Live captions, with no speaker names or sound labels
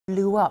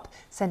blew up,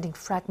 sending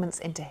fragments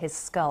into his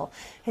skull.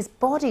 His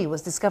body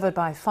was discovered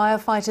by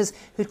firefighters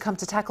who'd come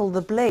to tackle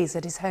the blaze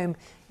at his home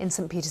in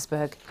St.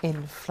 Petersburg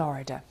in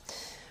Florida.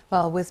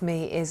 Well, with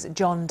me is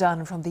John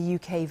Dunne from the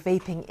UK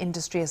Vaping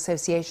Industry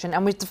Association.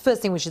 And the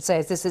first thing we should say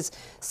is this is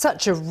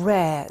such a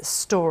rare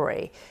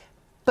story.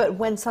 But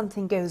when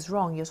something goes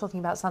wrong, you're talking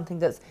about something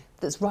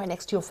that's right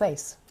next to your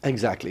face.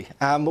 Exactly.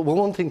 Well,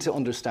 one thing to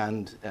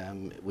understand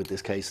with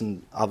this case,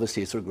 and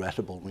obviously it's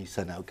regrettable when we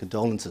send out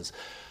condolences.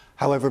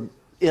 However,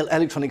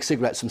 electronic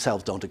cigarettes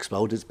themselves don't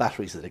explode, it's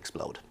batteries that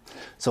explode.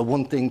 So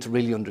one thing to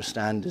really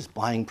understand is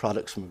buying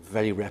products from a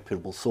very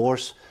reputable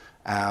source,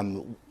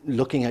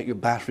 looking at your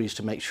batteries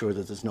to make sure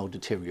that there's no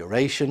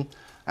deterioration,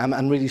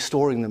 and really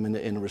storing them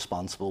in a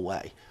responsible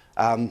way.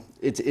 Now,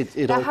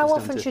 how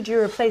often should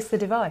you replace the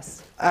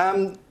device?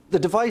 The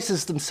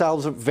devices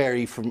themselves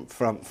vary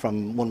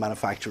from one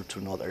manufacturer to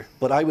another,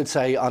 but I would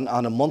say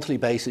on a monthly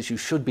basis you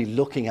should be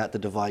looking at the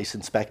device,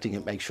 inspecting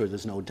it, make sure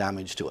there's no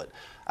damage to it.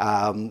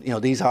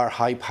 These are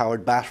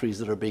high-powered batteries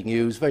that are being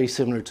used, very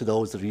similar to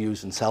those that are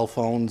used in cell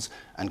phones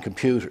and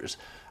computers.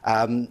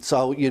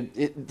 So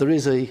there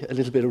is a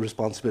little bit of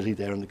responsibility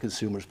there on the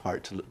consumer's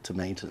part to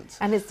maintenance.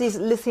 And it's these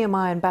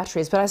lithium-ion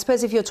batteries, but I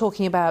suppose if you're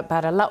talking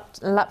about a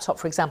laptop,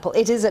 for example,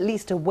 it is at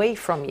least away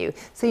from you,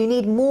 so you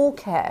need more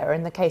care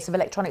in the case of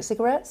electronic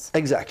cigarettes?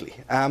 Exactly.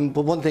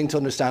 But one thing to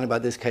understand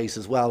about this case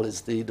as well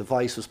is the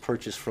device was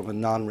purchased from a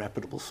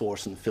non-reputable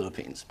source in the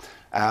Philippines.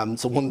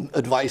 So one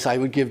advice I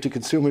would give to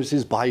consumers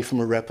is buy from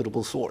a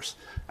reputable source.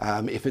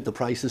 If the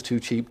price is too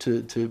cheap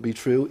to be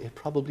true, it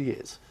probably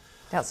is.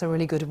 That's a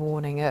really good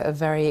warning, a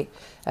very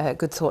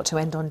good thought to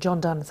end on. John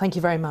Dunne, thank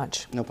you very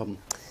much. No problem.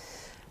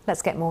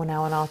 Let's get more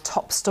now on our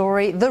top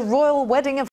story. The royal wedding of